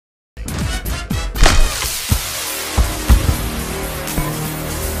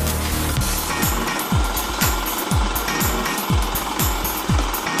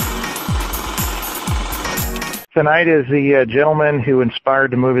Tonight is the gentleman who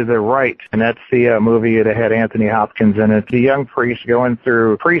inspired the movie The Rite, and that's the movie that had Anthony Hopkins in it. The young priest going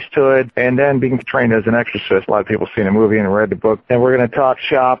through priesthood and then being trained as an exorcist. A lot of people seen the movie and read the book. And we're going to talk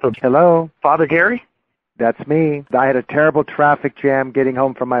shop. Hello? Father Gary? That's me. I had a terrible traffic jam getting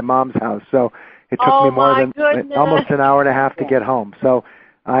home from my mom's house, so it took me more than almost an hour and a half to get home. So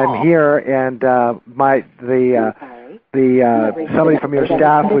I'm here, and somebody from your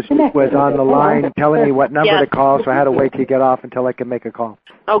staff was on the line telling me what number to call, so I had to wait till you get off until I could make a call.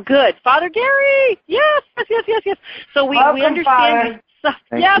 Oh, good. Father Gary! Yes. So we understand.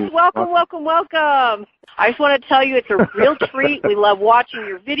 Welcome. I just want to tell you it's a real treat. We love watching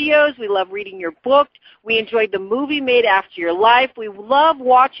your videos. We love reading your book. We enjoyed the movie Made After Your Life. We love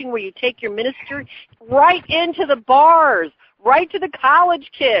watching where you take your ministry right into the bars, right to the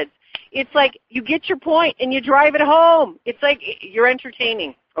college kids. It's like you get your point and you drive it home. It's like you're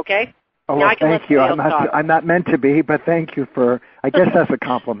entertaining, okay? Oh, well, thank you. I'm not meant to be, but thank you for, I guess that's a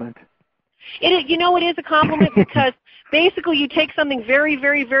compliment. It is a compliment because basically you take something very,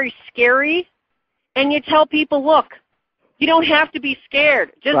 very, very scary and you tell people, look, you don't have to be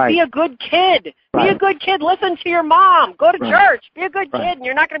scared. Just be a good kid. Be a good kid. Listen to your mom. Go to church. Be a good kid, and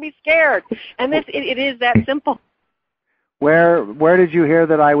you're not going to be scared. And it is that simple. Where did you hear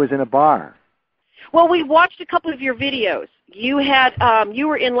that I was in a bar? Well, we watched a couple of your videos. You had you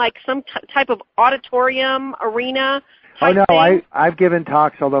were in like some type of auditorium arena. Oh no, I've given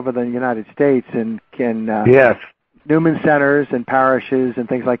talks all over the United States and Newman centers and parishes and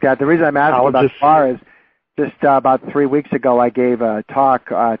things like that. The reason I'm asking about the bar is just about 3 weeks ago I gave a talk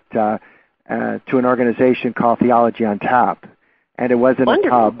to an organization called Theology on Tap. And it was in a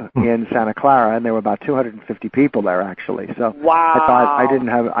pub in Santa Clara, and there were about 250 people there, actually. So I thought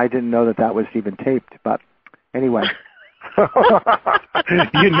I didn't know that was even taped. But anyway,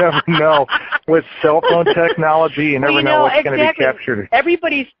 you never know with cell phone technology. You never know what's going to be captured.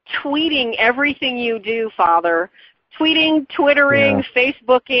 Everybody's tweeting everything you do, Father. Tweeting, Twittering,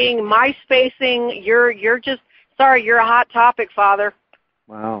 Facebooking, MySpacing. You're a hot topic, Father.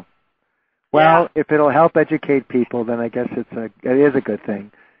 Wow. Well, if it'll help educate people, then I guess it is a good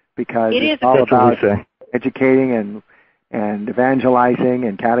thing because it's all about educating and evangelizing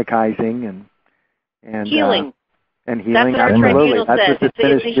and catechizing and healing. And healing, that's absolutely. That's what this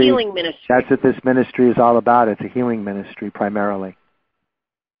it's a healing ministry. That's what this ministry is all about. It's a healing ministry primarily.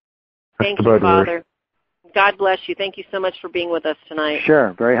 Thank you, Father. God bless you. Thank you so much for being with us tonight.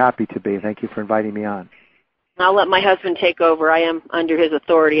 Sure. Very happy to be. Thank you for inviting me on. I'll let my husband take over. I am under his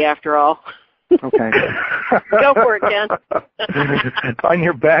authority after all. Okay. Go for it, Ken. On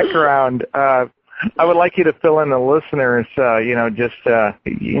your background, I would like you to fill in the listeners,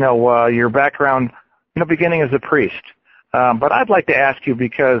 your background in the beginning as a priest. But I'd like to ask you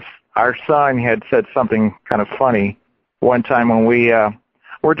because our son had said something kind of funny one time when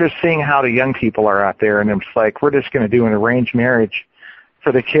we're just seeing how the young people are out there, and it's like we're just going to do an arranged marriage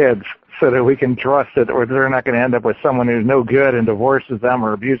for the kids so that we can trust it, or they're not going to end up with someone who's no good and divorces them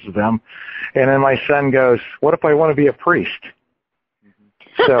or abuses them. And then my son goes, what if I want to be a priest?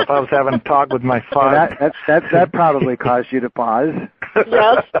 So if I was having a talk with my father... That probably caused you to pause.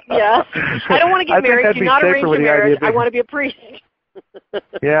 Yes. I don't want to get married. Do not arrange a marriage. I want to be a priest.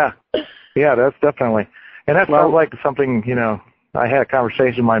 Yeah, that's definitely... And that felt like something, I had a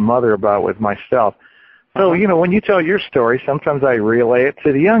conversation with my mother about with myself. So, when you tell your story, sometimes I relay it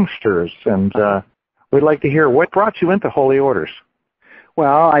to the youngsters, and we'd like to hear what brought you into holy orders.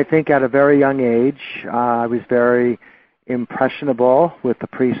 Well, I think at a very young age, I was very impressionable with the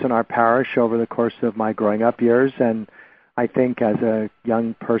priests in our parish over the course of my growing up years, and I think as a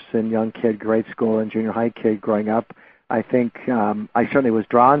young person, young kid, grade school and junior high kid growing up, I think I certainly was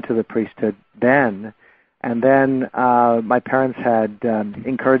drawn to the priesthood then. And then my parents had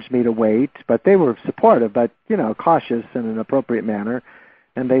encouraged me to wait, but they were supportive, but, cautious in an appropriate manner.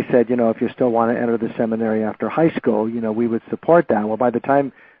 And they said, if you still want to enter the seminary after high school, we would support that. Well, by the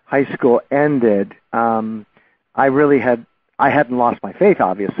time high school ended, I hadn't lost my faith,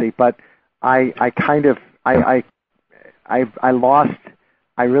 obviously, but I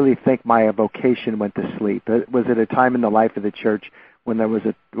really think my vocation went to sleep. It was at a time in the life of the church when there was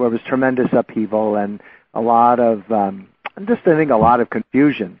tremendous upheaval and a lot of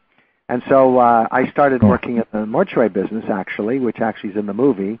confusion. And so I started working in the mortuary business, actually, which actually is in the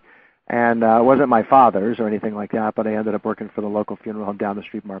movie. And it wasn't my father's or anything like that, but I ended up working for the local funeral home down the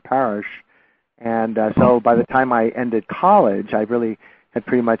street from our parish. And so by the time I ended college, I really had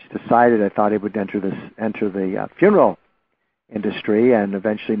pretty much decided I thought I would enter the funeral industry and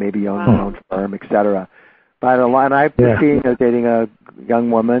eventually maybe own my own firm, etc. But and I was dating a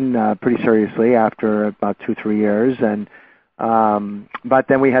young woman pretty seriously after about 2-3 years, and but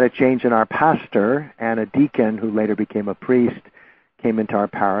then we had a change in our pastor, and a deacon who later became a priest came into our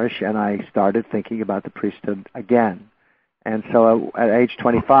parish, and I started thinking about the priesthood again. And so at age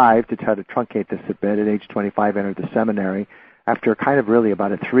 25, to try to truncate this a bit, at age 25 I entered the seminary after kind of really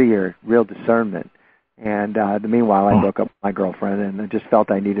about a 3-year real discernment. And meanwhile, I broke up with my girlfriend, and I just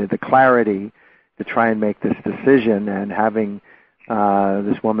felt I needed the clarity to try and make this decision, and having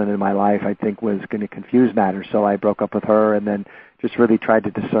this woman in my life, I think, was going to confuse matters. So I broke up with her and then just really tried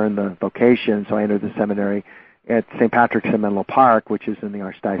to discern the vocation. So I entered the seminary at St. Patrick's in Menlo Park, which is in the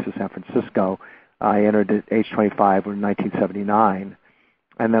Archdiocese of San Francisco. I entered at age 25 in 1979,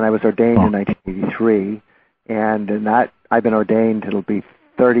 and then I was ordained in 1983. And in that, I've been ordained, it'll be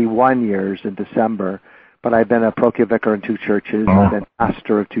 31 years in December, but I've been a parochial vicar in 2 churches. I've been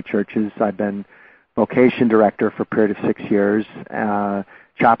pastor of 2 churches. I've been vocation director for a period of 6 years,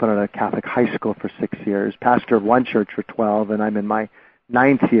 chaplain at a Catholic high school for 6 years, pastor of 1 church for 12, and I'm in my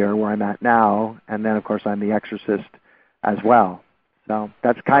 9th year where I'm at now, and then, of course, I'm the exorcist as well. So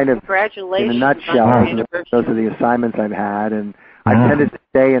that's kind of, in a nutshell, those are the assignments I've had, and I've tended to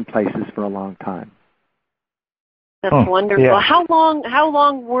stay in places for a long time. That's wonderful. Yeah. How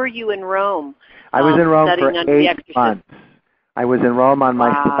long were you in Rome? I was in Rome for 8 months. I was in Rome on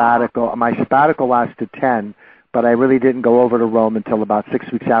my sabbatical. My sabbatical lasted 10, but I really didn't go over to Rome until about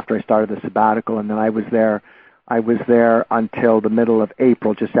 6 weeks after I started the sabbatical, and then I was there until the middle of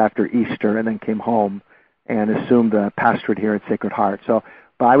April, just after Easter, and then came home and assumed the pastorate here at Sacred Heart. So,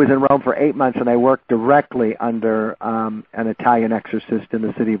 but I was in Rome for 8 months, and I worked directly under an Italian exorcist in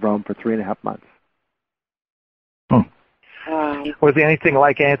the city of Rome for 3.5 months. Was he anything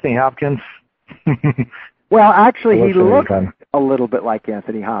like Anthony Hopkins? Well, actually, he looked a little bit like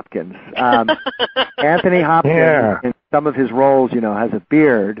Anthony Hopkins. Anthony Hopkins, in some of his roles, has a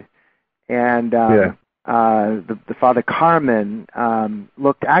beard, and the Father Carmen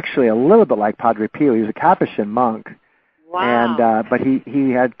looked actually a little bit like Padre Pio. He was a Capuchin monk, and but he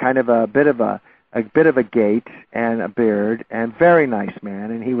had kind of a bit of a gait and a beard, and very nice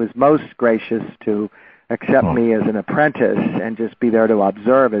man, and he was most gracious to accept me as an apprentice and just be there to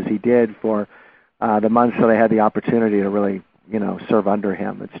observe, as he did for the months that I had the opportunity to really, serve under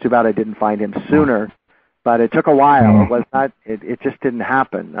him. It's too bad I didn't find him sooner, but it took a while. It was not. It just didn't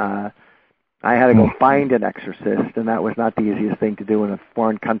happen. I had to go find an exorcist, and that was not the easiest thing to do in a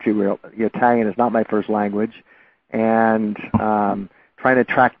foreign country where Italian is not my first language, and trying to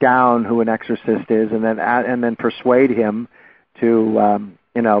track down who an exorcist is, and then persuade him to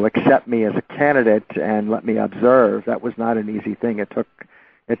accept me as a candidate and let me observe. That was not an easy thing. It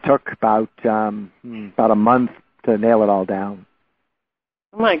took about a month to nail it all down.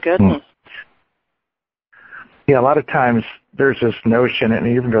 Oh my goodness. Yeah, a lot of times there's this notion, and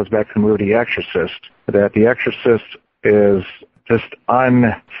it even goes back to the movie The Exorcist, that the exorcist is just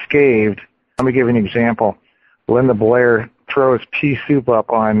unscathed. Let me give you an example. Linda Blair throws pea soup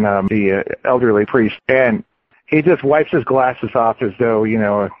up on the elderly priest, and he just wipes his glasses off as though,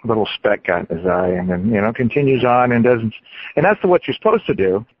 a little speck got in his eye, and then, continues on and doesn't. And that's what you're supposed to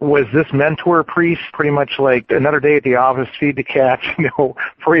do. Was this mentor priest pretty much like another day at the office, feed the cats,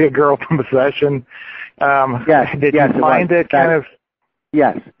 free a girl from possession? Yes. Did you find it kind of?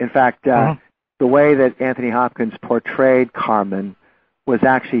 Yes. In fact, the way that Anthony Hopkins portrayed Carmen was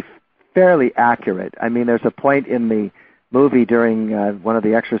actually fairly accurate. I mean, there's a point in the movie during one of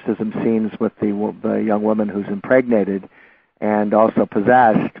the exorcism scenes with the young woman who's impregnated and also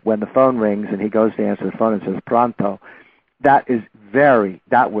possessed, when the phone rings and he goes to answer the phone and says "pronto." That was very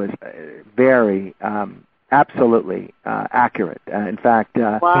absolutely accurate. In fact,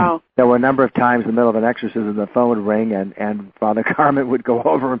 there were a number of times in the middle of an exorcism the phone would ring and Father Carmen would go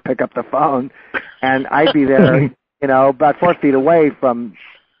over and pick up the phone, and I'd be there, about 4 feet away from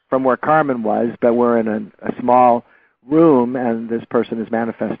where Carmen was, but we're in a small room, and this person is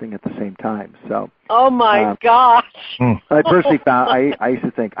manifesting at the same time. So, oh my gosh! I personally found I used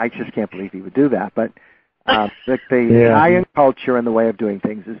to think, I just can't believe he would do that, but the Italian culture and the way of doing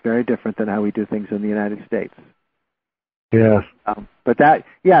things is very different than how we do things in the United States. Yes. But that,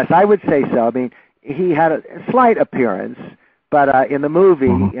 yes, I would say so. I mean, he had a slight appearance, but in the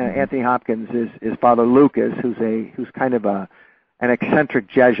movie, Anthony Hopkins is Father Lucas, who's kind of an eccentric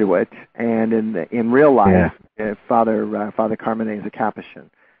Jesuit, and in real life, Father Carmine is a Capuchin.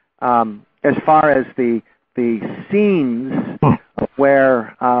 As far as the scenes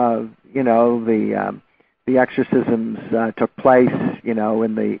where the the exorcisms took place,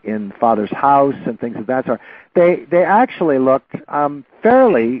 in Father's house and things of that sort. They actually looked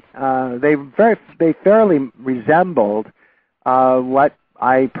fairly. They fairly resembled what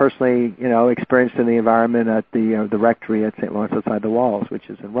I personally, experienced in the environment at the rectory at St. Lawrence outside the Walls, which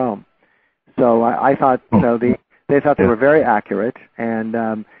is in Rome. So I thought, they thought they were very accurate,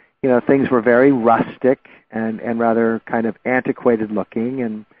 and things were very rustic and rather kind of antiquated looking,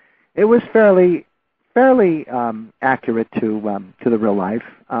 and it was fairly accurate to the real life.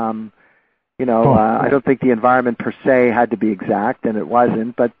 I don't think the environment per se had to be exact, and it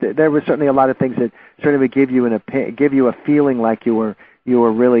wasn't. But there were certainly a lot of things that certainly would give you a feeling like you were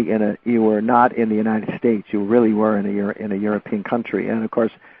really you were not in the United States. You really were in a European country. And of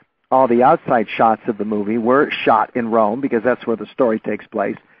course, all the outside shots of the movie were shot in Rome because that's where the story takes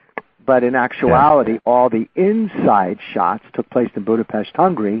place. But in actuality, all the inside shots took place in Budapest,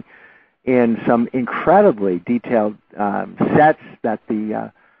 Hungary, in some incredibly detailed sets that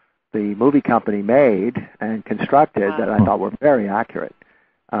the movie company made and constructed that I thought were very accurate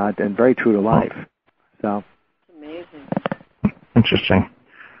and very true to life. So amazing. Interesting.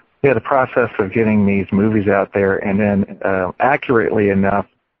 Yeah, the process of getting these movies out there and then accurately enough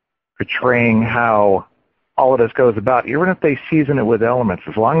portraying how all of this goes about, even if they season it with elements,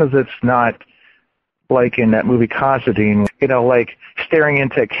 as long as it's not like in that movie Constantine, like staring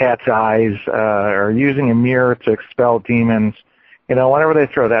into a cat's eyes or using a mirror to expel demons. Whenever they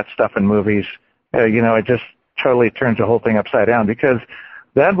throw that stuff in movies, it just totally turns the whole thing upside down because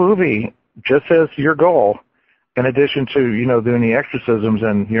that movie, just as your goal, in addition to, doing the exorcisms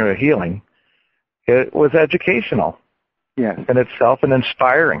and, healing, it was educational. Yes. In itself and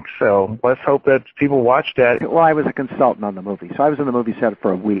inspiring. So let's hope that people watch that. Well, I was a consultant on the movie, so I was in the movie set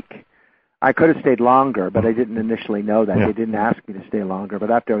for a week. I could have stayed longer, but I didn't initially know that. Yeah. They didn't ask me to stay longer, but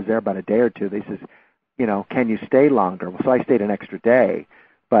after I was there about a day or two, they says, can you stay longer? Well, so I stayed an extra day,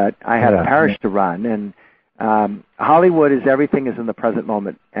 but I had a parish to run, and Hollywood is everything is in the present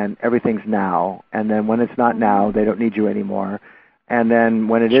moment, and everything's now, and then when it's not now, they don't need you anymore, and then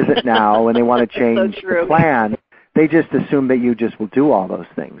when it isn't now, and they want to change the plan, they just assume that you just will do all those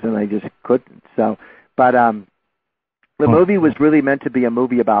things, and they just couldn't. So, but the movie was really meant to be a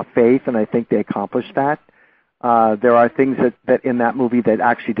movie about faith, and I think they accomplished that. There are things that in that movie that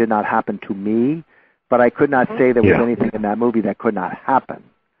actually did not happen to me, but I could not say there was anything in that movie that could not happen.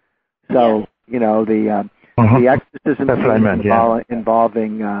 So, the exorcism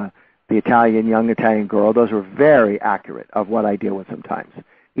involving the young Italian girl, those were very accurate of what I deal with sometimes.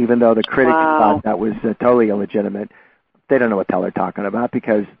 Even though the critics thought that was totally illegitimate, they don't know what the hell they're talking about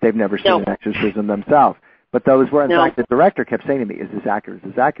because they've never seen an exorcism themselves. But those were, in fact, the director kept saying to me, is this accurate?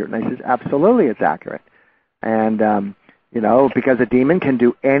 Is this accurate? And I said, absolutely it's accurate. And, because a demon can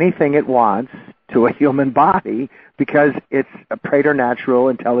do anything it wants to a human body because it's a preternatural,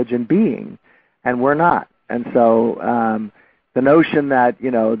 intelligent being, and we're not. And so the notion that,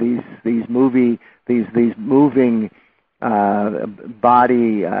 these moving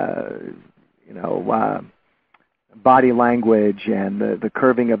body language and the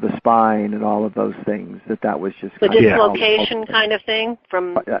curving of the spine and all of those things, that was just the dislocation kind of thing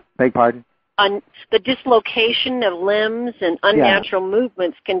from. Beg pardon. The dislocation of limbs and unnatural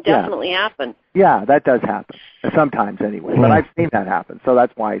movements can definitely happen. Yeah, that does happen sometimes anyway. But I've seen that happen, so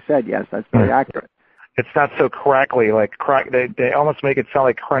that's why I said yes. That's very accurate. It's not so crackly, like they almost make it sound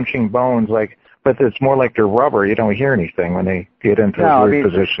like crunching bones, but it's more like they're rubber. You don't hear anything when they get into those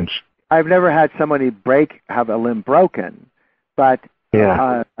weird positions. I've never had somebody have a limb broken, but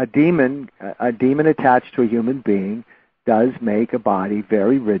a demon attached to a human being does make a body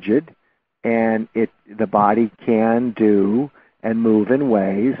very rigid, and the body can do and move in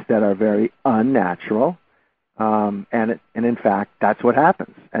ways that are very unnatural, and in fact that's what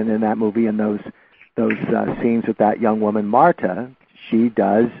happens. And in that movie, in those scenes with that young woman Marta, she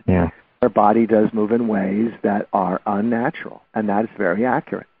does. Yeah. Her body does move in ways that are unnatural, and that is very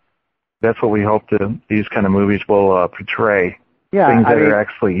accurate. That's what we hope these kind of movies will portray. Yeah, things that are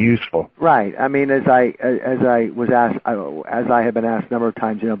actually useful. Right. I mean, as I was asked, as I have been asked a number of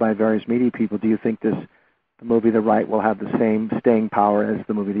times, by various media people, do you think the movie The Rite will have the same staying power as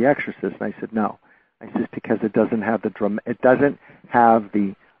the movie The Exorcist? And I said no. I said because it doesn't have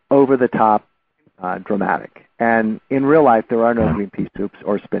the over the top dramatic. And in real life, there are no green pea soups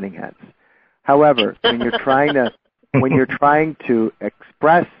or spinning heads. However, when you're trying to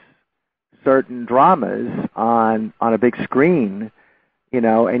express certain dramas on a big screen,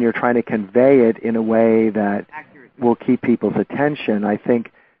 and you're trying to convey it in a way that will keep people's attention, I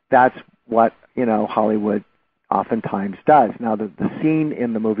think that's what, Hollywood oftentimes does. Now, the scene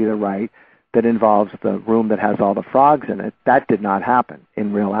in the movie The Rite that involves the room that has all the frogs in it. That did not happen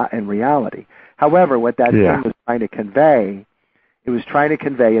in reality. However, what that thing was trying to convey, it was trying to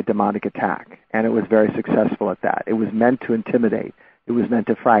convey a demonic attack, and it was very successful at that. It was meant to intimidate. It was meant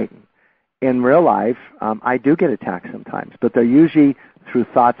to frighten. In real life, I do get attacked sometimes, but they're usually through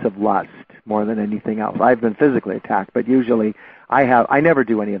thoughts of lust more than anything else. I've been physically attacked, but usually I never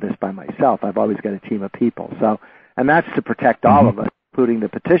do any of this by myself. I've always got a team of people. So, and that's to protect all of us, including the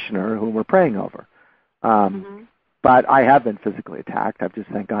petitioner whom we're praying over. But I have been physically attacked. I've just,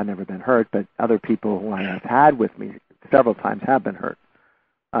 thank God, never been hurt. But other people who I have had with me several times have been hurt.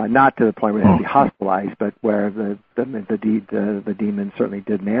 Not to the point where they have to be hospitalized, but where the demon certainly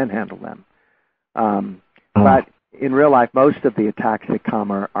did manhandle them. But in real life, most of the attacks that come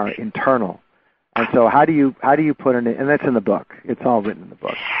are internal. And so how do you put in it? And that's in the book. It's all written in the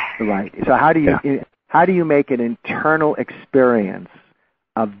book, right? So how do you make an internal experience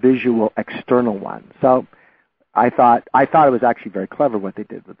a visual external one? So I thought it was actually very clever what they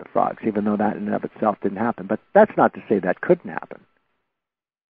did with the frogs, even though that in and of itself didn't happen. But that's not to say that couldn't happen.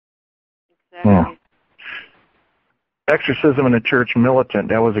 Exactly. Yeah. Exorcism in the Church Militant,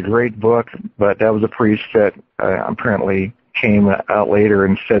 that was a great book, but that was a priest that apparently came out later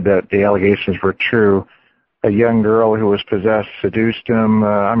and said that the allegations were true. A young girl who was possessed seduced him.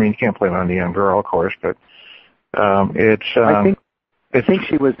 I mean, you can't blame it on the young girl, of course, but I think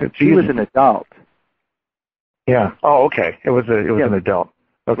she was an adult. Yeah. Oh, okay. It was an adult.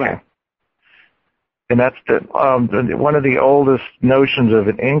 Okay. Right. And that's one of the oldest notions of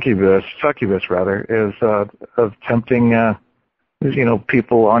an succubus rather, is of tempting,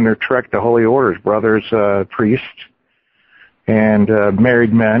 people on their trek to holy orders, brothers, priests, and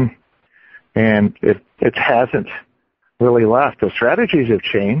married men, and it hasn't really left. The strategies have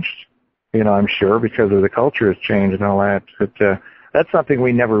changed, I'm sure, because of the culture has changed and all that. But that's something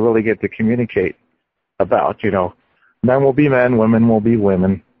we never really get to communicate about. Men will be men, women will be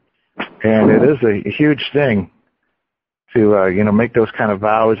women. And it is a huge thing to, make those kind of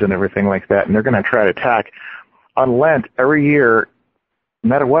vows and everything like that. And they're going to try to attack. On Lent, every year, no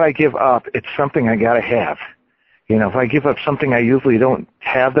matter what I give up, it's something I got to have. If I give up something I usually don't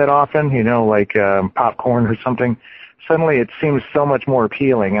have that often, like popcorn or something, suddenly it seems so much more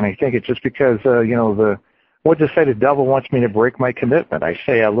appealing. And I think it's just because, what to say, the devil wants me to break my commitment. I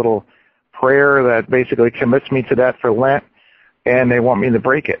say a little prayer that basically commits me to that for Lent, and they want me to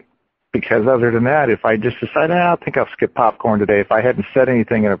break it. Because other than that, if I just decide, I think I'll skip popcorn today, if I hadn't said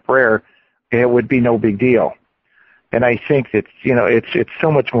anything in a prayer, it would be no big deal. And I think that, it's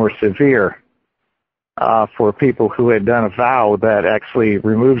so much more severe for people who had done a vow that actually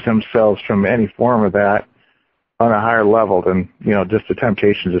removes themselves from any form of that on a higher level than, just the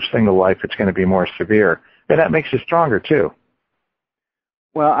temptations of single life. It's going to be more severe. And that makes you stronger, too.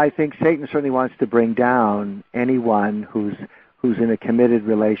 Well, I think Satan certainly wants to bring down anyone who's in a committed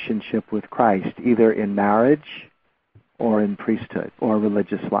relationship with Christ, either in marriage or in priesthood or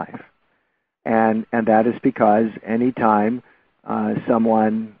religious life. And that is because any time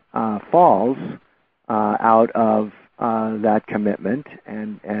someone falls out of that commitment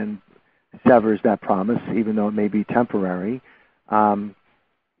and severs that promise, even though it may be temporary,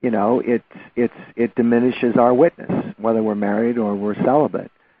 it diminishes our witness, whether we're married or we're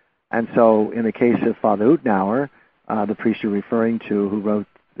celibate. And so in the case of Father Utenauer, the priest you're referring to, who wrote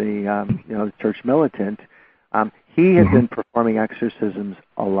the Church Militant, he had been performing exorcisms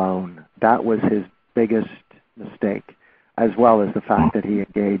alone. That was his biggest mistake, as well as the fact that he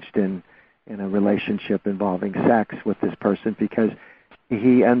engaged in a relationship involving sex with this person, because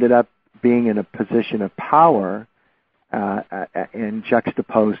he ended up being in a position of power and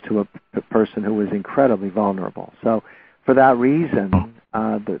juxtaposed to a person who was incredibly vulnerable. So for that reason,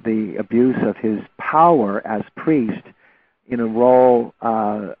 the abuse of his power as priest in a role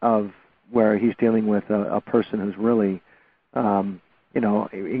of where he's dealing with a person who's really,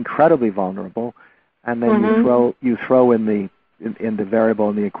 incredibly vulnerable, and then you throw in the variable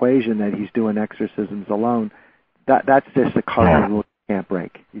in the equation that he's doing exorcisms alone. That's just a cardinal rule you can't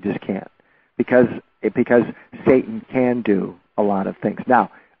break. You just can't, because Satan can do a lot of things.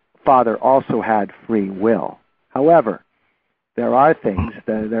 Now, Father also had free will. However, there are things,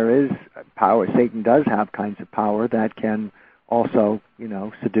 there is power. Satan does have kinds of power that can also,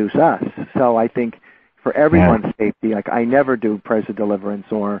 seduce us. So I think for everyone's safety, like I never do prayers of deliverance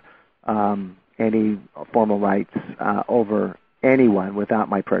or any formal rites over anyone without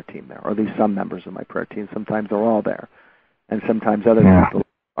my prayer team there, or at least some members of my prayer team. Sometimes they're all there, and sometimes other people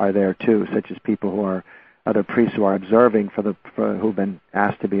are there too, such as people who are other priests who are observing for who've been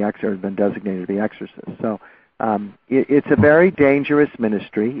asked to be been designated to be exorcists. So It's a very dangerous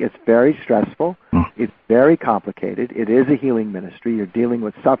ministry. It's very stressful. It's very complicated. It is a healing ministry. You're dealing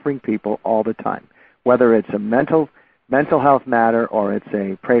with suffering people all the time, whether it's a mental health matter or it's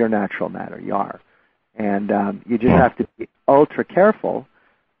a preternatural matter. You are. And you just have to be ultra careful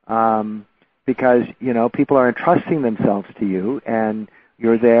because, you know, people are entrusting themselves to you, and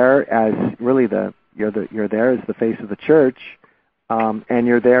you're there as really you're there as the face of the church, and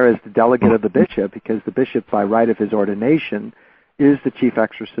you're there as the delegate of the bishop, because the bishop, by right of his ordination, is the chief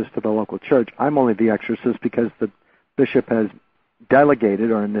exorcist of the local church. I'm only the exorcist because the bishop has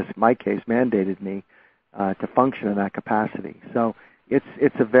delegated, or in my case, mandated me to function in that capacity. So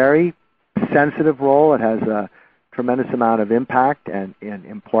it's a very sensitive role. It has a tremendous amount of impact and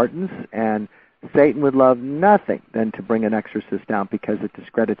importance, and Satan would love nothing than to bring an exorcist down, because it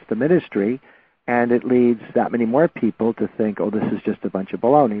discredits the ministry, and it leads that many more people to think, oh, this is just a bunch of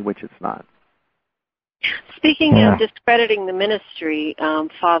baloney, which it's not. Speaking of discrediting the ministry,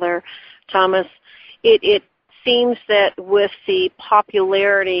 Father Thomas, it seems that with the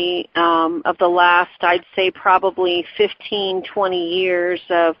popularity of the last, I'd say probably 15, 20 years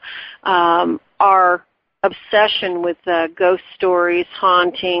of our obsession with ghost stories,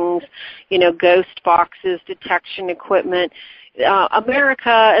 hauntings, you know, ghost boxes, detection equipment,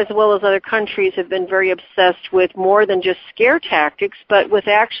 America, as well as other countries, have been very obsessed with more than just scare tactics, but with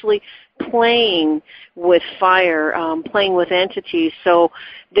actually playing with fire, playing with entities. So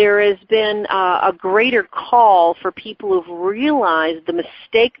there has been a greater call for people who've realized the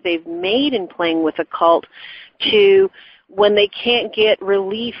mistake they've made in playing with occult to, when they can't get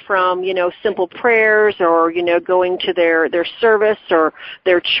relief from, you know, simple prayers or, you know, going to their service or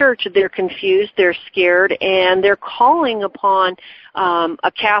their church, they're confused, they're scared, and they're calling upon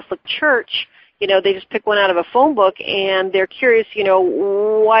a Catholic church. You know, they just pick one out of a phone book, and they're curious, you know,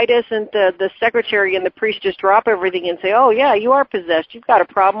 why doesn't the secretary and the priest just drop everything and say, oh, yeah, you are possessed, you've got a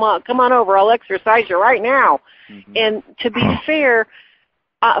problem, come on over, I'll exorcise you right now. Mm-hmm. And to be fair,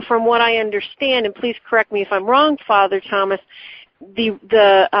 from what I understand, and please correct me if I'm wrong, Father Thomas,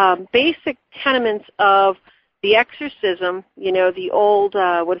 the basic tenements of the exorcism, you know, the old,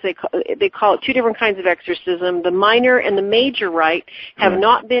 what do they call it, two different kinds of exorcism, the minor and the major rite, have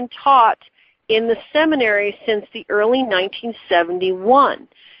not been taught in the seminary since the early 1971.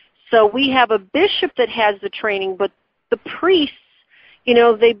 So we have a bishop that has the training, but the priests, you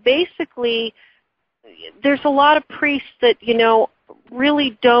know, they basically, there's a lot of priests that, you know,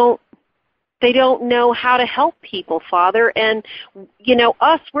 really don't know how to help people, Father. And, you know,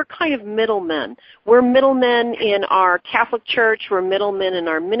 we're kind of middlemen. We're middlemen in our Catholic Church. We're middlemen in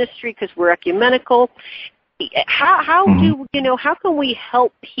our ministry because we're ecumenical. How can we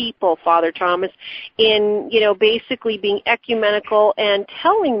help people, Father Thomas, in, you know, basically being ecumenical and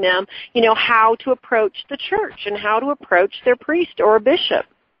telling them, you know, how to approach the church and how to approach their priest or a bishop?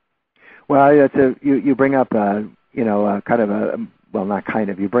 Well, you bring up, you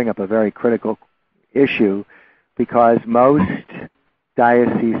bring up a very critical issue, because most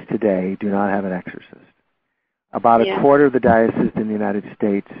dioceses today do not have an exorcist. About a quarter of the dioceses in the United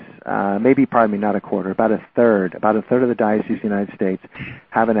States, not a quarter, about a third of the dioceses in the United States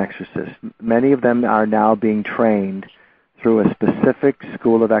have an exorcist. Many of them are now being trained through a specific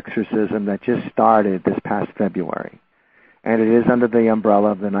school of exorcism that just started this past February. And it is under the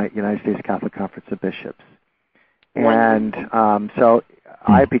umbrella of the United States Catholic Conference of Bishops. And so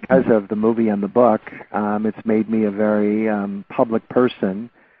because of the movie and the book, it's made me a very public person.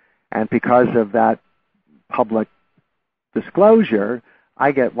 And because of that public disclosure,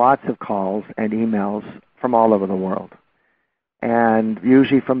 I get lots of calls and emails from all over the world. And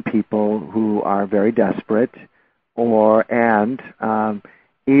usually from people who are very desperate and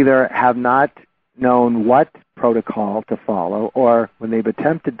either have not known what protocol to follow, or when they've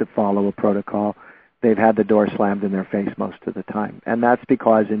attempted to follow a protocol, they've had the door slammed in their face most of the time. And that's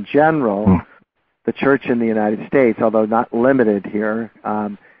because, in general, the Church in the United States, although not limited here,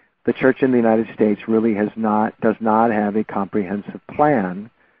 the Church in the United States really does not have a comprehensive plan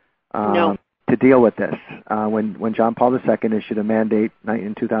to deal with this. When John Paul II issued a mandate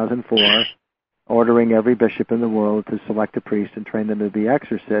in 2004, ordering every bishop in the world to select a priest and train them to be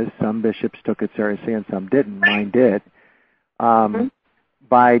exorcists, some bishops took it seriously and some didn't. Mine did.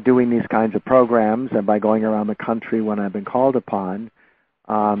 By doing these kinds of programs and by going around the country when I've been called upon,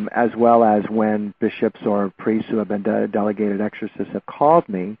 as well as when bishops or priests who have been delegated exorcists have called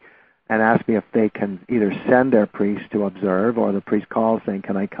me and asked me if they can either send their priest to observe, or the priest calls saying,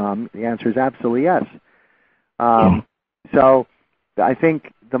 can I come? The answer is absolutely yes. So I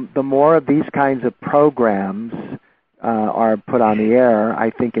think the more of these kinds of programs are put on the air,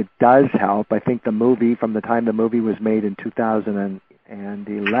 I think it does help. I think the movie, from the time the movie was made in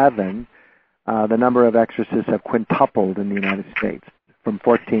 2011, the number of exorcists have quintupled in the United States, from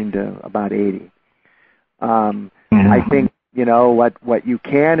 14 to about 80. I think, you know, what you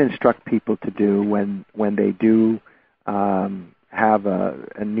can instruct people to do when they do have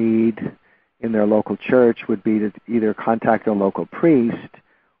a need in their local church would be to either contact a local priest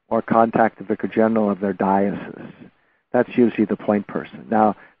or contact the vicar general of their diocese. That's usually the point person.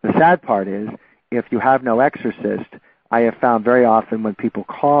 Now, the sad part is, if you have no exorcist, I have found very often when people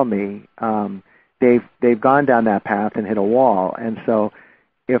call me, they've gone down that path and hit a wall. And so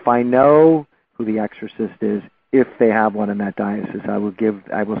if I know who the exorcist is, if they have one in that diocese, I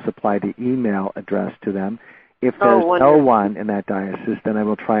will supply the email address to them. If there's no one in that diocese, then I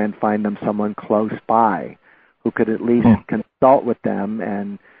will try and find them someone close by who could at least consult with them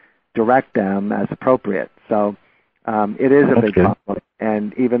and direct them as appropriate. So it is a big problem.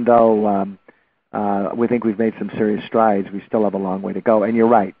 And even though we think we've made some serious strides, we still have a long way to go. And you're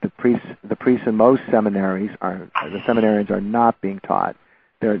right, the priests in most seminaries the seminarians are not being taught.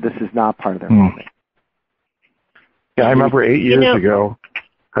 This is not part of their movement. Yeah, I remember 8 years ago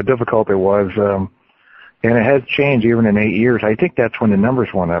how difficult it was, and it has changed even in 8 years. I think that's when the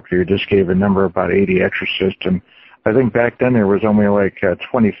numbers went up. You just gave a number about 80 exorcists, and I think back then there was only like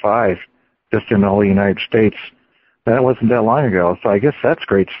 25 just in all the United States. That wasn't that long ago, so I guess that's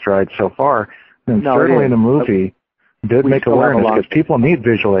great stride so far. And certainly the movie did make awareness, because people need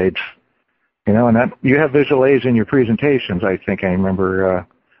visual aids. You know, and that you have visual aids in your presentations, I think I remember,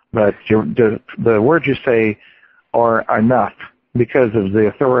 but the words you say are enough because of the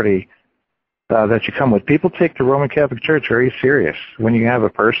authority that you come with. People take the Roman Catholic Church very serious. When you have a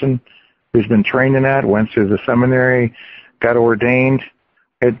person who's been trained in that, went through the seminary, got ordained,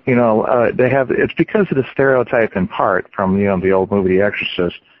 it's because of the stereotype in part from the old movie The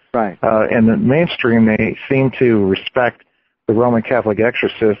Exorcist. Right. In the mainstream, they seem to respect the Roman Catholic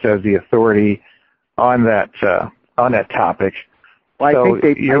exorcist as the authority on that topic. Well, so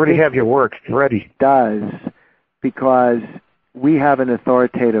you already have your work ready. It does, because we have an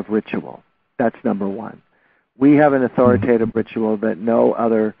authoritative ritual. That's number one. We have an authoritative ritual that no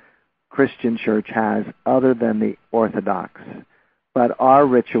other Christian church has other than the Orthodox. But our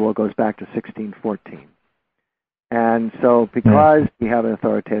ritual goes back to 1614. And so because we have an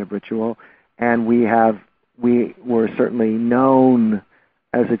authoritative ritual, and we were certainly known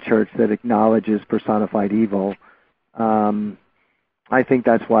as a church that acknowledges personified evil, I think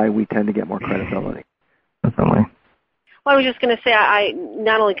that's why we tend to get more credibility. Definitely. Well, I was just going to say, I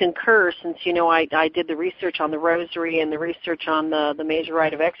not only concur, since, I did the research on the Rosary and the research on the major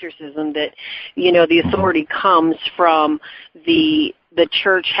rite of exorcism, that, the authority comes from the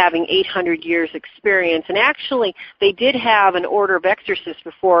church having 800 years experience. And actually, they did have an order of exorcists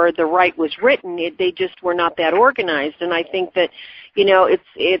before the rite was written. They just were not that organized. And I think that,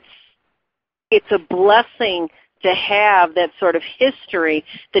 it's a blessing to have that sort of history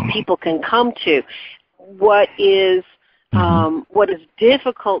that people can come to. What is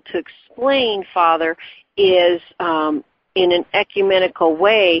difficult to explain, Father, is in an ecumenical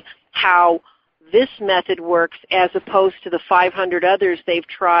way how this method works as opposed to the 500 others they've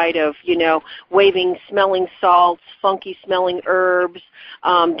tried of, waving smelling salts, funky smelling herbs,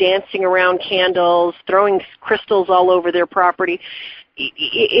 dancing around candles, throwing crystals all over their property.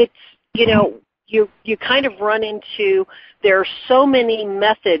 It's, you kind of run into, there are so many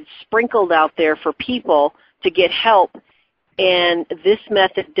methods sprinkled out there for people to get help, and this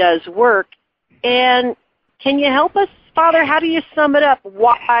method does work. And can you help us, Father? How do you sum it up,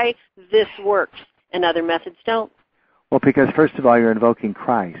 why this works and other methods don't? Well, because first of all, you're invoking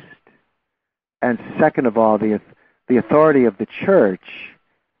Christ. And second of all, the authority of the church,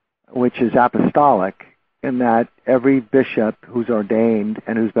 which is apostolic, in that every bishop who's ordained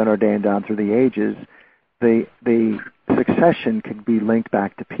and who's been ordained down through the ages, the succession can be linked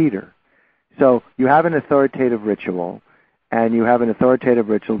back to Peter. So you have an authoritative ritual, and you have an authoritative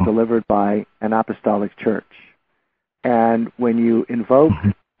ritual delivered by an apostolic church. And when you invoke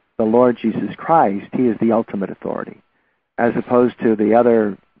the Lord Jesus Christ, he is the ultimate authority, as opposed to the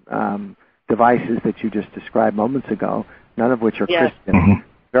other devices that you just described moments ago, none of which are Christian.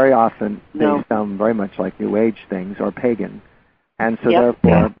 Very often they sound very much like New Age things or pagan. And so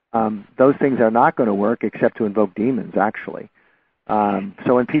therefore, those things are not going to work except to invoke demons, actually.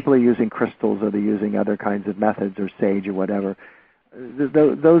 So when people are using crystals or they're using other kinds of methods or sage or whatever,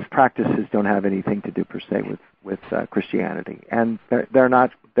 those practices don't have anything to do per se with Christianity, and they're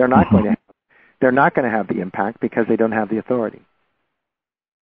not going to have the impact because they don't have the authority.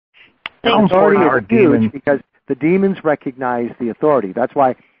 The authority is huge because The demons recognize the authority. That's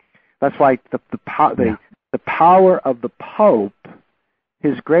why the power of the Pope,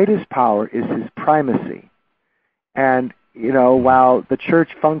 his greatest power is his primacy. And, while the Church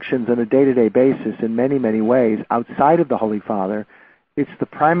functions on a day-to-day basis in many, many ways outside of the Holy Father, it's the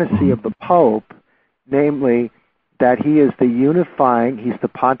primacy of the Pope, namely that he is the unifying, he's the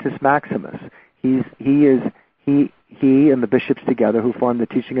Pontiff Maximus. He and the bishops together who form the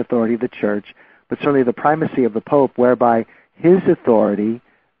teaching authority of the Church, but certainly the primacy of the Pope, whereby his authority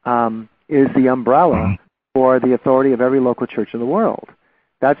is the umbrella for the authority of every local church in the world.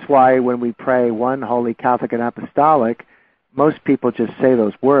 That's why when we pray one holy, Catholic, and apostolic, most people just say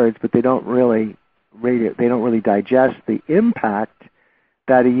those words, but they don't really read it. They don't really digest the impact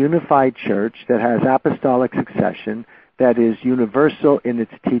that a unified church that has apostolic succession, that is universal in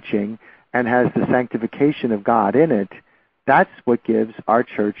its teaching, and has the sanctification of God in it. That's what gives our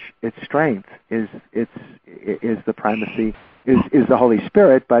church its strength. Is the primacy, is the Holy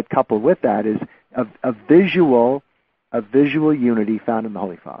Spirit, but coupled with that is a visual unity found in the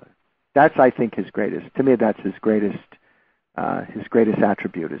Holy Father. That's, I think, his greatest. To me, that's his greatest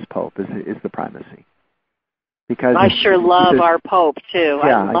attribute as Pope is the primacy. Because I sure love our Pope too.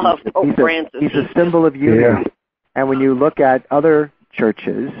 Yeah, I love Pope Francis. He's a symbol of unity. Yeah. And when you look at other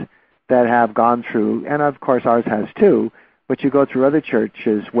churches that have gone through, and of course ours has too, but you go through other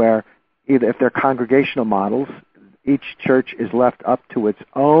churches where either if they're congregational models, each church is left up to its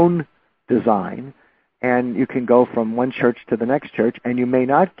own design, and you can go from one church to the next church, and you may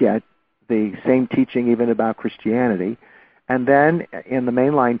not get the same teaching even about Christianity. And then in the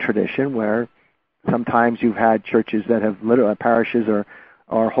mainline tradition, where sometimes you've had churches that have literal parishes or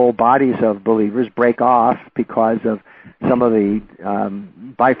whole bodies of believers break off because of some of the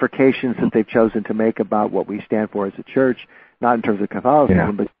bifurcations that they've chosen to make about what we stand for as a church, not in terms of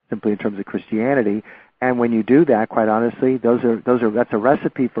Catholicism, but simply in terms of Christianity. And when you do that, quite honestly, that's a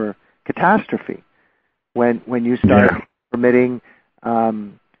recipe for catastrophe. When you start permitting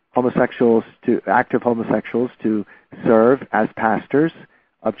active homosexuals to serve as pastors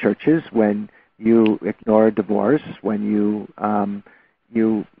of churches, when you ignore divorce, when you are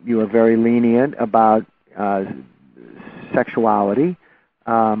very lenient about sexuality,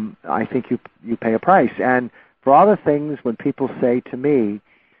 I think you pay a price. And for all the things when people say to me,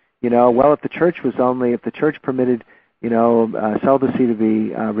 well, if the church permitted, celibacy to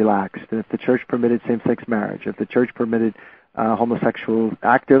be relaxed, and if the church permitted same-sex marriage, if the church permitted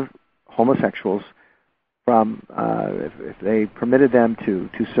active homosexuals from, if they permitted them to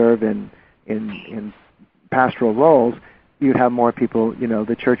serve in pastoral roles, you'd have more people,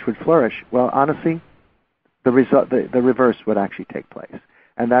 the church would flourish. Well, honestly, the reverse would actually take place.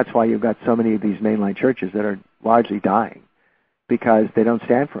 And that's why you've got so many of these mainline churches that are largely dying, because they don't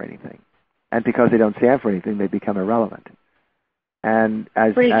stand for anything. And because they don't stand for anything, they become irrelevant. And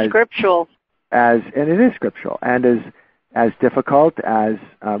scriptural. And it is scriptural. And as difficult as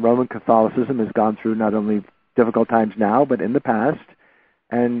Roman Catholicism has gone through, not only difficult times now, but in the past,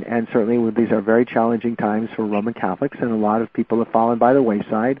 and certainly these are very challenging times for Roman Catholics, and a lot of people have fallen by the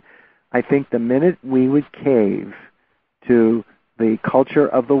wayside. I think the minute we would cave to the culture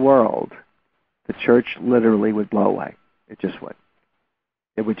of the world, the church literally would blow away. It just would.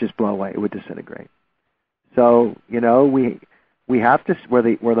 It would just blow away. It would disintegrate. So, we have to,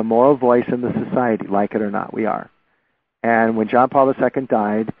 we're the moral voice in the society, like it or not, we are. And when John Paul II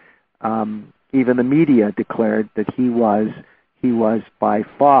died, even the media declared that he was by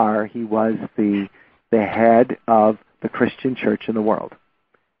far, the head of the Christian church in the world,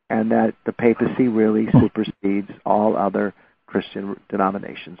 and that the papacy really supersedes all other Christian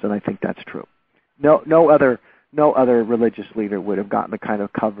denominations, and I think that's true. No other religious leader would have gotten the kind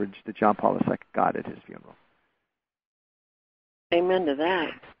of coverage that John Paul II got at his funeral. Amen to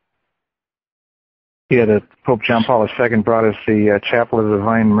that. Yeah, the Pope John Paul II brought us the Chapel of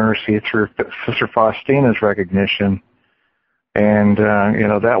Divine Mercy through Sister Faustina's recognition, and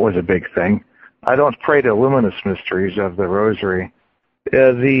that was a big thing. I don't pray the luminous mysteries of the Rosary.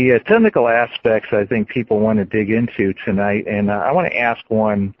 The technical aspects I think people want to dig into tonight, and I want to ask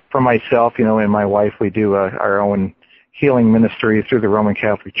one for myself, and my wife. We do our own healing ministry through the Roman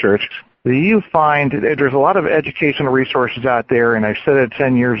Catholic Church. Do you find there's a lot of educational resources out there, and I said it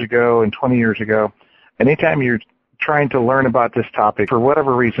 10 years ago and 20 years ago, anytime you're trying to learn about this topic, for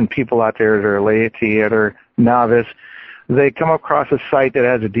whatever reason, people out there that are laity, that are novice, they come across a site that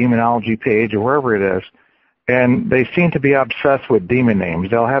has a demonology page or wherever it is, and they seem to be obsessed with demon names.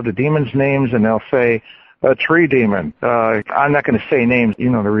 They'll have the demons' names, and they'll say, a tree demon. I'm not going to say names, you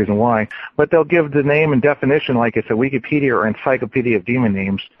know the reason why, but they'll give the name and definition like it's a Wikipedia or encyclopedia of demon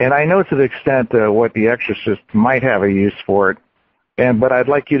names. And I know to the extent what The Exorcist might have a use for it, but I'd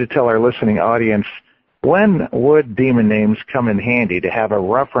like you to tell our listening audience, when would demon names come in handy to have a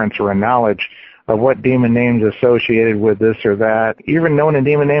reference or a knowledge of what demon names associated with this or that, even knowing the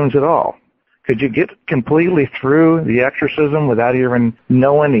demon names at all? Could you get completely through the exorcism without even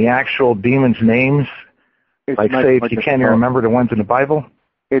knowing the actual demons' names? It's like, say, if you can't even remember the ones in the Bible?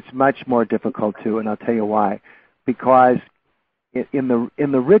 It's much more difficult to, and I'll tell you why. Because in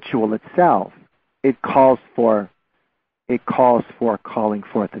the ritual itself, it calls for calling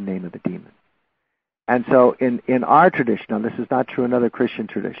forth the name of the demon. And so in our tradition, now this is not true in other Christian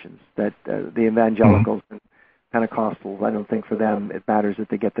traditions, that the evangelicals and Pentecostals, I don't think for them it matters if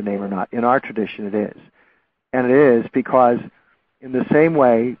they get the name or not. In our tradition it is. And it is because in the same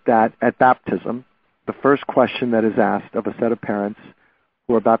way that at baptism, the first question that is asked of a set of parents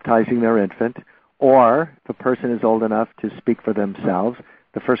who are baptizing their infant, or if a person is old enough to speak for themselves,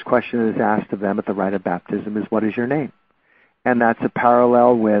 the first question that is asked of them at the rite of baptism is, what is your name? And that's a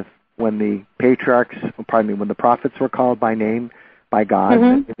parallel with when the when the prophets were called by name by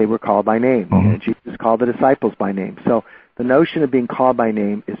God, they were called by name. Jesus called the disciples by name. So the notion of being called by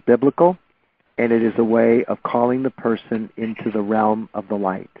name is biblical, and it is a way of calling the person into the realm of the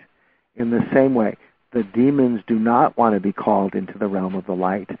light. In the same way, the demons do not want to be called into the realm of the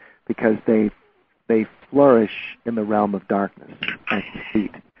light because they flourish in the realm of darkness and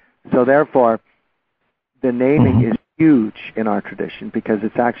deceit. So therefore, the naming is huge in our tradition because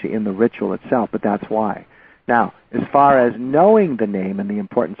it's actually in the ritual itself, but that's why. Now, as far as knowing the name and the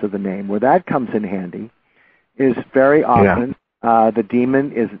importance of the name, where that comes in handy is very often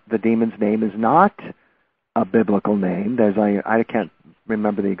the demon's name is not a biblical name. I can't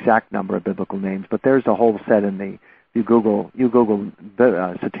remember the exact number of biblical names, but there's a whole set in the you Google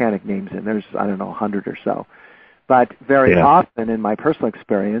the satanic names, and there's 100 or so. But very often, in my personal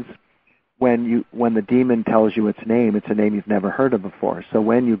experience, when the demon tells you its a name you've never heard of before. So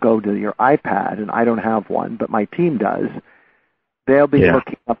when you go to your iPad, and I don't have one, but my team does, they'll be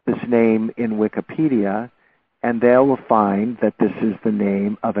looking up this name in Wikipedia, and they will find that this is the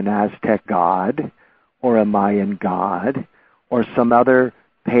name of an Aztec god, or a Mayan god, or some other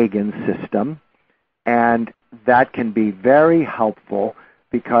pagan system, and that can be very helpful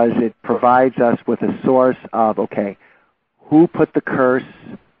because it provides us with a source of, who put the curse,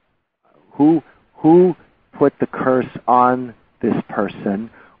 who put the curse on this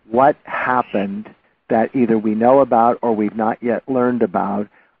person, what happened that either we know about or we've not yet learned about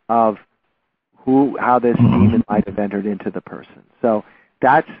of how this demon might have entered into the person. So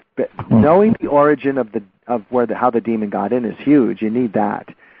that's knowing the origin of how the demon got in is huge. You need that.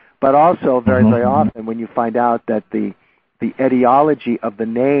 But also very, very often when you find out that the etiology of the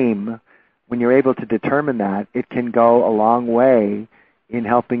name, when you're able to determine that, it can go a long way in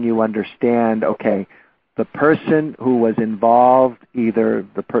helping you understand, the person who was involved, either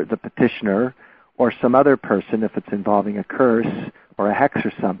the petitioner or some other person, if it's involving a curse or a hex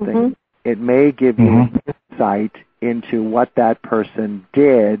or something, it may give you insight into what that person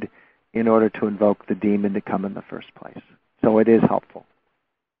did in order to invoke the demon to come in the first place. So it is helpful.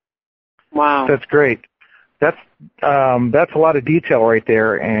 Wow. That's great. That's a lot of detail right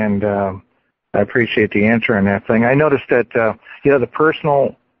there, and I appreciate the answer on that thing. I noticed that the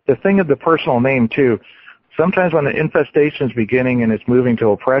thing of the personal name too. Sometimes when the infestation's beginning and it's moving to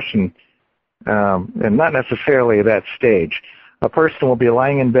oppression, and not necessarily at that stage, a person will be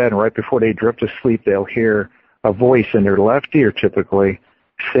lying in bed, and right before they drift to sleep, they'll hear a voice in their left ear, typically,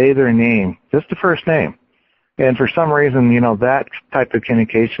 say their name, just the first name. And for some reason, that type of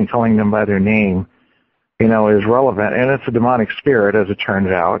communication, calling them by their name, is relevant, and it's a demonic spirit, as it turns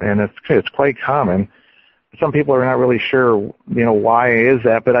out, and it's quite common. Some people are not really sure, why is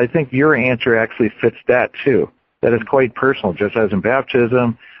that, but I think your answer actually fits that too. That is quite personal, just as in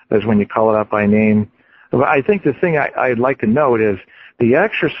baptism, as when you call it out by name. But I think the thing I'd like to note is the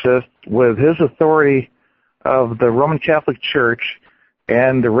exorcist, with his authority of the Roman Catholic Church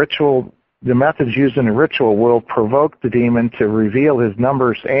and the ritual, the methods used in the ritual, will provoke the demon to reveal his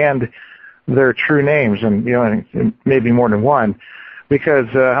numbers and their true names, and maybe more than one, because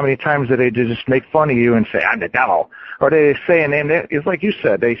how many times do they just make fun of you and say, I'm the devil, or they say a name, it's like you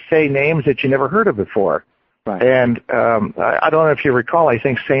said, they say names that you never heard of before. Right. And I don't know if you recall, I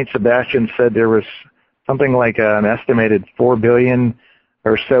think St. Sebastian said there was something like an estimated 4 billion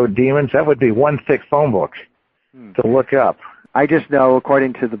or so demons. That would be one thick phone book to look up. I just know,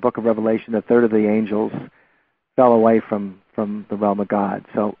 according to the book of Revelation, a third of the angels fell away from from the realm of God.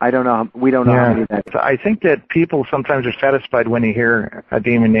 So I don't know. We don't know how many that is. I think that people sometimes are satisfied when they hear a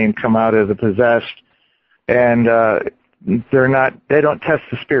demon name come out as a possessed, and they don't test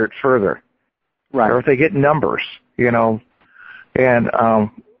the spirit further. Right. Or if they get numbers, and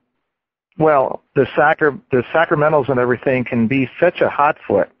well, the sacramentals and everything can be such a hot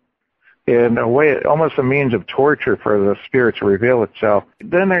foot. In a way, almost a means of torture for the spirit to reveal itself.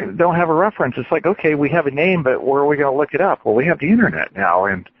 Then they don't have a reference. It's like, okay, we have a name, but where are we going to look it up? Well, we have the internet now,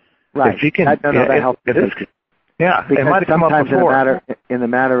 and right. If you can, that helps. It is, yeah, because it might have come up before. In a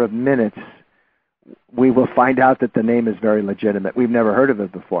matter of minutes, we will find out that the name is very legitimate. We've never heard of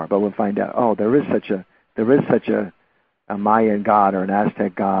it before, but we'll find out. Oh, there is such a Mayan god or an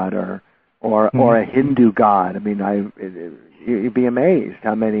Aztec god or a Hindu god. I mean, you'd be amazed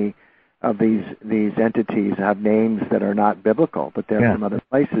how many of these entities have names that are not biblical, but they're from other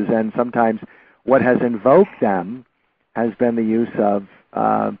places. And sometimes what has invoked them has been the use of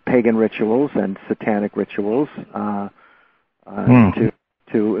pagan rituals and satanic rituals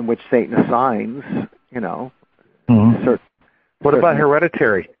in which Satan assigns, certain. What about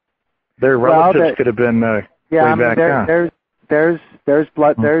hereditary? Their relatives could have been way back then. There's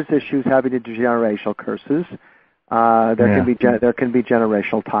blood. There's issues having to do generational curses. There can be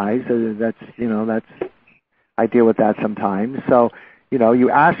generational ties. I deal with that sometimes. So, you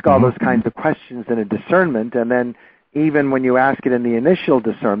ask all those kinds of questions in a discernment, and then even when you ask it in the initial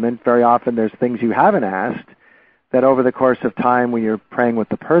discernment, very often there's things you haven't asked that over the course of time when you're praying with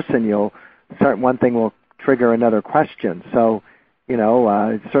the person, one thing will trigger another question. So,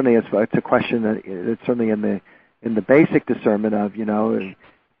 it's a question that it's certainly in the basic discernment of,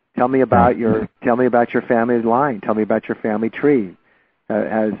 tell me about your family line. Tell me about your family tree.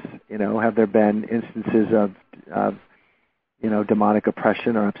 Have there been instances of demonic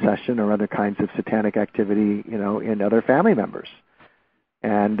oppression or obsession or other kinds of satanic activity, in other family members?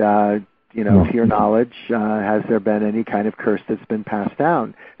 And to your knowledge, has there been any kind of curse that's been passed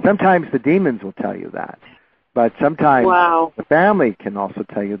down? Sometimes the demons will tell you that, but sometimes the family can also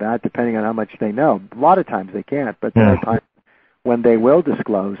tell you that, depending on how much they know. A lot of times they can't, but there are times when they will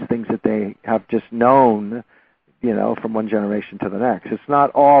disclose things that they have just known, from one generation to the next. It's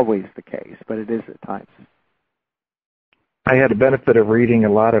not always the case, but it is at times. I had the benefit of reading a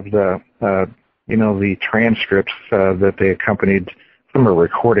lot of the transcripts that they accompanied some of the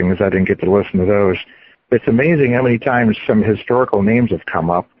recordings. I didn't get to listen to those. It's amazing how many times some historical names have come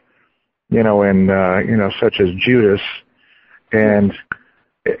up, such as Judas. And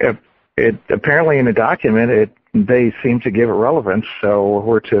it apparently in the document, they seem to give it relevance, so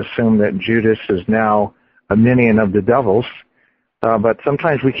we're to assume that Judas is now a minion of the devil's. But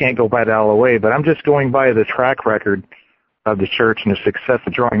sometimes we can't go by that all the way. But I'm just going by the track record of the church and the success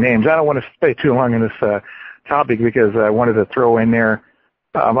of drawing names. I don't want to stay too long in this topic because I wanted to throw in there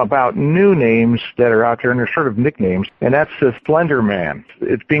about new names that are out there, and they're sort of nicknames, and that's the Splendor Man.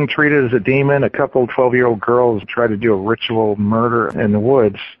 It's being treated as a demon. A couple 12-year-old girls try to do a ritual murder in the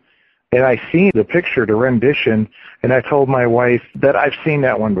woods. And I seen the picture, the rendition, and I told my wife that I've seen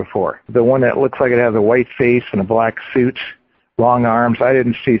that one before. The one that looks like it has a white face and a black suit, long arms. I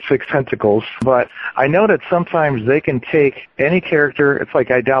didn't see 6 tentacles, but I know that sometimes they can take any character. It's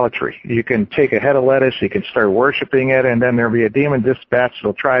like idolatry. You can take a head of lettuce, you can start worshiping it, and then there'll be a demon dispatched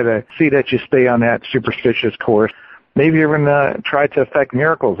that'll try to see that you stay on that superstitious course. Maybe even try to affect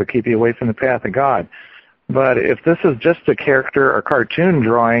miracles to keep you away from the path of God. But if this is just a character or cartoon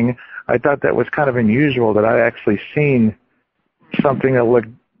drawing, I thought that was kind of unusual that I'd actually seen something that looked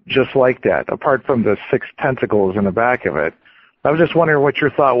just like that, apart from the 6 tentacles in the back of it. I was just wondering what your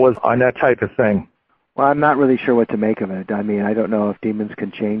thought was on that type of thing. Well, I'm not really sure what to make of it. I mean, I don't know if demons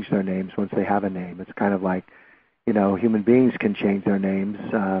can change their names once they have a name. It's kind of like, human beings can change their names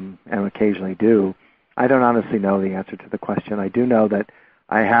and occasionally do. I don't honestly know the answer to the question. I do know that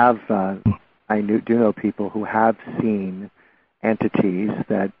I do know people who have seen entities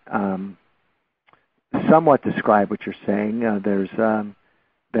that somewhat describe what you're saying.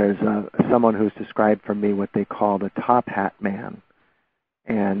 There's someone who's described for me what they call the top hat man,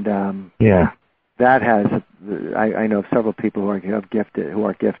 and that has. I know of several people who are gifted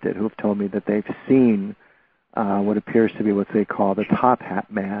who have told me that they've seen what appears to be what they call the top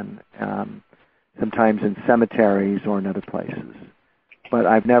hat man, sometimes in cemeteries or in other places. But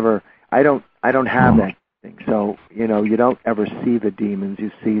I don't have that thing. So you don't ever see the demons.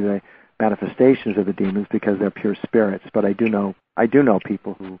 You see the manifestations of the demons because they're pure spirits. But I do know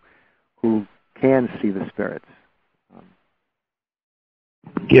people who can see the spirits.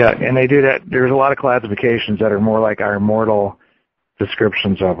 Yeah, and they do that. There's a lot of classifications that are more like our mortal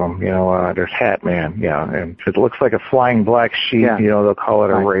descriptions of them. There's Hat Man, and if it looks like a flying black sheep, Yeah. They'll call it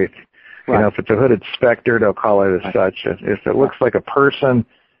a wraith. Right. If it's a hooded specter, they'll call it as such. If it looks like a person,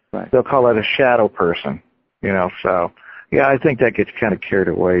 they'll call it a shadow person. So, yeah, I think that gets kind of carried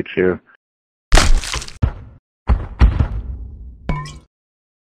away too.